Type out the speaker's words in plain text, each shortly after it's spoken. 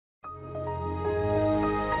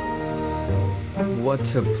What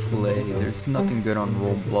to play? There's nothing good on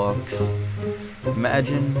Roblox.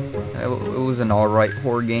 Imagine it was an alright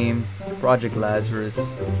horror game. Project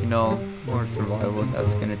Lazarus, you know, more survival.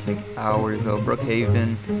 That's gonna take hours though.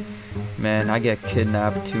 Brookhaven, man, I get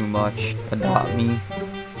kidnapped too much. Adopt me.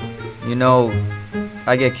 You know,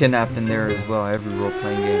 I get kidnapped in there as well. Every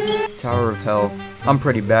role-playing game. Tower of Hell. I'm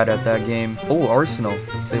pretty bad at that game. Oh, Arsenal.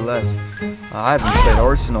 Say less. I haven't played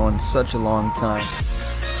Arsenal in such a long time.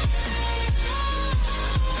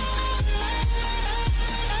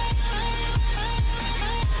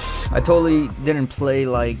 I totally didn't play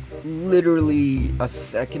like literally a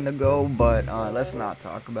second ago, but let's not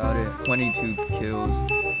talk about it. 22 kills,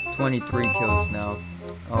 23 kills now.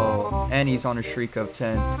 Oh, and he's on a streak of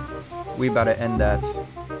 10. We about to end that.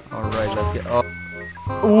 Alright, let's get up.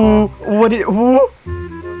 Oh, what it? Oh,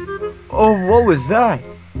 what was that?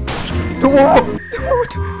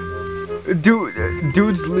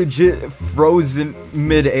 Dude's legit frozen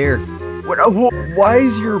mid-air. Why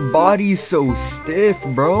is your body so stiff,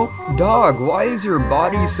 bro? Dog, why is your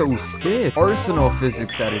body so stiff? Arsenal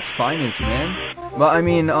physics at its finest, man. But I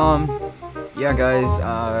mean, yeah, guys,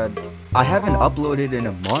 I haven't uploaded in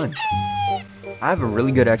a month. I have a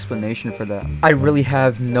really good explanation for that. I really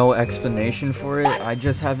have no explanation for it. I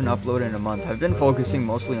just haven't uploaded in a month. I've been focusing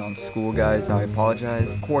mostly on school, guys. I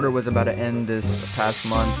apologize. Quarter was about to end this past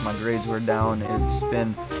month. My grades were down. It's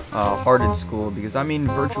been hard in school because, I mean,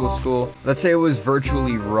 virtual school. Let's say it was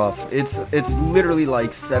virtually rough. It's literally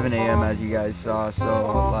like 7 a.m. as you guys saw.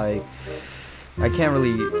 So, like, I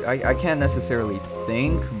can't necessarily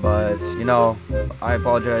think, but you know, I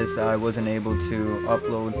apologize that I wasn't able to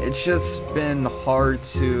upload. It's just been hard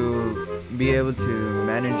to be able to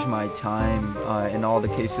manage my time in all the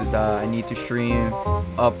cases that I need to stream,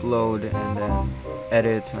 upload, and then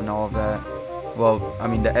edit and all of that. Well, I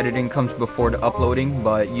mean, the editing comes before the uploading,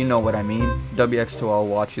 but you know what I mean. WX2L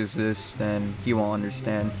watches this, then he won't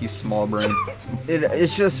understand. He's small brain.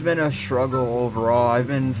 It's just been a struggle overall. I've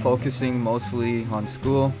been focusing mostly on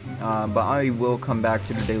school, but I will come back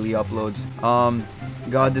to the daily uploads.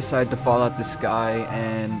 God decided to fall out the sky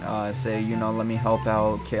and say, you know, let me help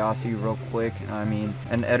out Chaosity real quick. I mean,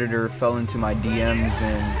 an editor fell into my DMs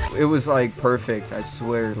and it was like perfect. I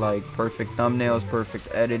swear, like perfect thumbnails, perfect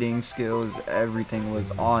editing skills. Everything was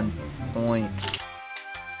on point.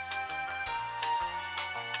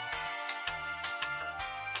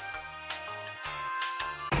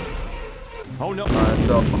 Oh no.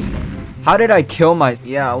 So how did I kill my...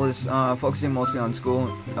 Yeah, I was focusing mostly on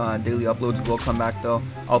school. Daily uploads will come back though.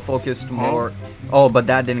 I'll focus more... Oh, but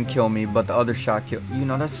that didn't kill me, but the other shot killed... You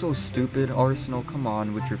know, that's so stupid, Arsenal. Come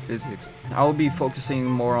on with your physics. I will be focusing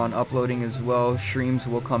more on uploading as well. Streams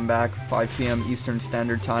will come back 5 p.m. Eastern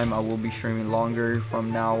Standard Time. I will be streaming longer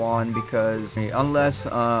from now on because unless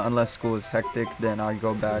school is hectic, then I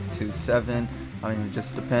go back to 7. I mean, it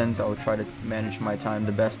just depends. I will try to manage my time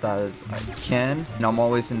the best as I can. And I'm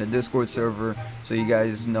always in the Discord server, so you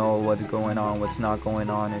guys know what's going on, what's not going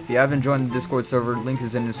on. If you haven't joined the Discord server, link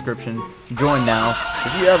is in the description. Join now.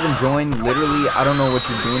 If you haven't joined, literally, I don't know what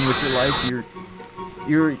you're doing with your life.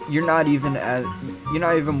 You're not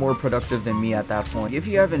even more productive than me at that point. If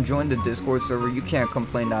you haven't joined the Discord server, you can't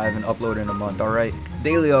complain that I haven't uploaded in a month, alright?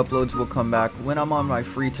 Daily uploads will come back. When I'm on my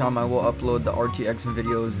free time, I will upload the RTX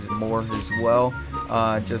videos more as well.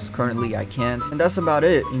 Just currently I can't. And that's about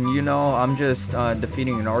it. And you know, I'm just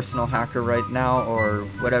defeating an Arsenal hacker right now, or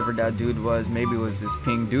whatever that dude was. Maybe it was this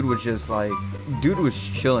ping. Dude was just like, dude was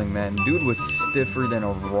chilling, man. Dude was stiffer than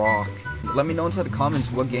a rock. Let me know inside the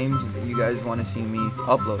comments what games you guys want to see me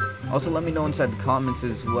upload. Also, let me know inside the comments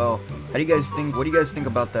as well. How do you guys think? What do you guys think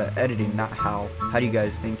about the editing? Not how. How do you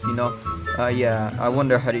guys think? You know? Yeah. I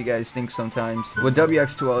wonder how do you guys think sometimes. With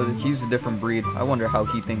WX2L, he's a different breed. I wonder how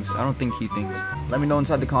he thinks. I don't think he thinks. Let me know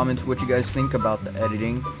inside the comments what you guys think about the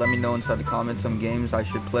editing. Let me know inside the comments some games I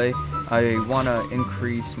should play. I want to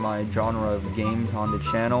increase my genre of games on the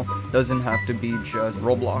channel. Doesn't have to be just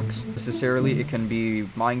Roblox necessarily. It can be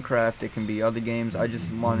Minecraft. It can be other games. I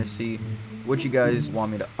just want to see what you guys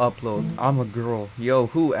want me to upload. I'm a girl. Yo,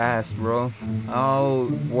 who asked, bro? I'll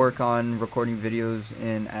work on recording videos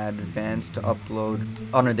in advance to upload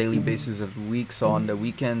on a daily basis of the week. So on the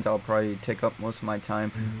weekends, I'll probably take up most of my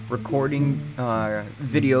time recording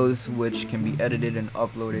videos, which can be edited and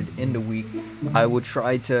uploaded in the week. I will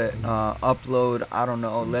try to upload, I don't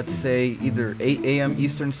know, let's say either 8 a.m.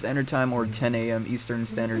 Eastern Standard Time or 10 a.m. Eastern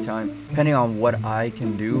Standard Time, depending on what I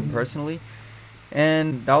can do personally.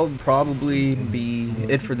 And that would probably be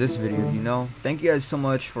it for this video, you know. Thank you guys so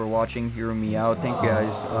much for watching, hearing me out. Thank you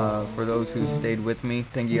guys for those who stayed with me.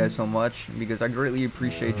 Thank you guys so much, because I greatly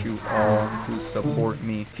appreciate you all who support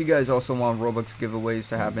me. If you guys also want Roblox giveaways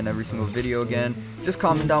to happen every single video again, just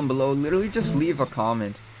comment down below. Literally just leave a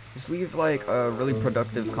comment. Just leave like a really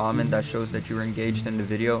productive comment that shows that you're engaged in the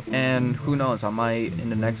video, and who knows, I might in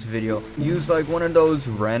the next video use like one of those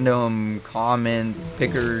random comment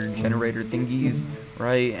picker generator thingies,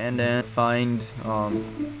 right? And then find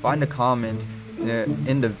a comment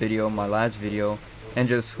in the video, my last video, and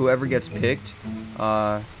just whoever gets picked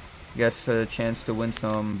gets a chance to win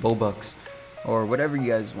some Robux or whatever you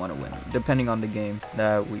guys want to win, depending on the game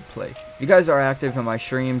that we play. If you guys are active in my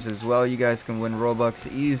streams as well, you guys can win Robux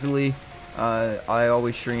easily. I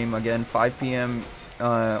always stream again 5 p.m.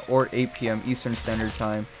 Or 8 p.m. Eastern Standard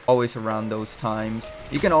Time, always around those times.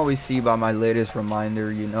 You can always see by my latest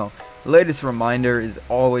reminder, you know. The latest reminder is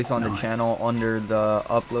always on the channel under the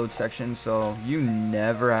upload section, so you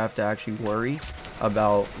never have to actually worry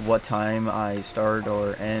about what time I start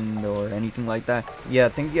or end or anything like that. Yeah,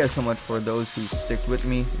 thank you guys so much for those who stick with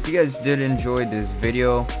me. If you guys did enjoy this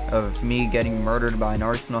video of me getting murdered by an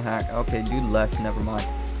arsenal hack, okay, dude left, never mind.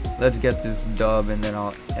 Let's get this dub and then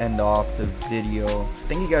I'll end off the video.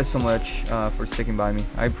 Thank you guys so much for sticking by me.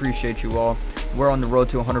 I appreciate you all. We're on the road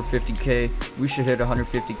to 150k. We should hit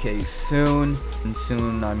 150k soon. And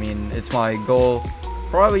soon, I mean, it's my goal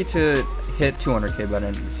probably to hit 200k by the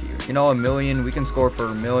end of this year. You know, a million, we can score for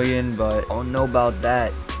a million, but I don't know about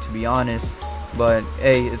that, to be honest. But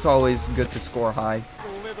hey, it's always good to score high.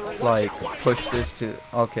 Like, push this to,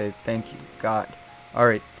 okay, thank you, God.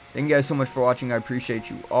 Alright. Thank you guys so much for watching. I appreciate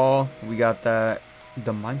you all. We got the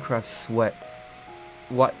Minecraft Sweat.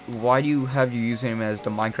 Why do you have your username as the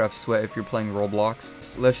Minecraft Sweat if you're playing Roblox?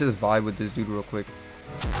 Let's just vibe with this dude real quick.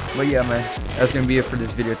 But yeah, man, that's gonna be it for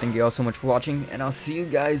this video. Thank you all so much for watching, and I'll see you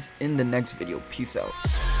guys in the next video. Peace out.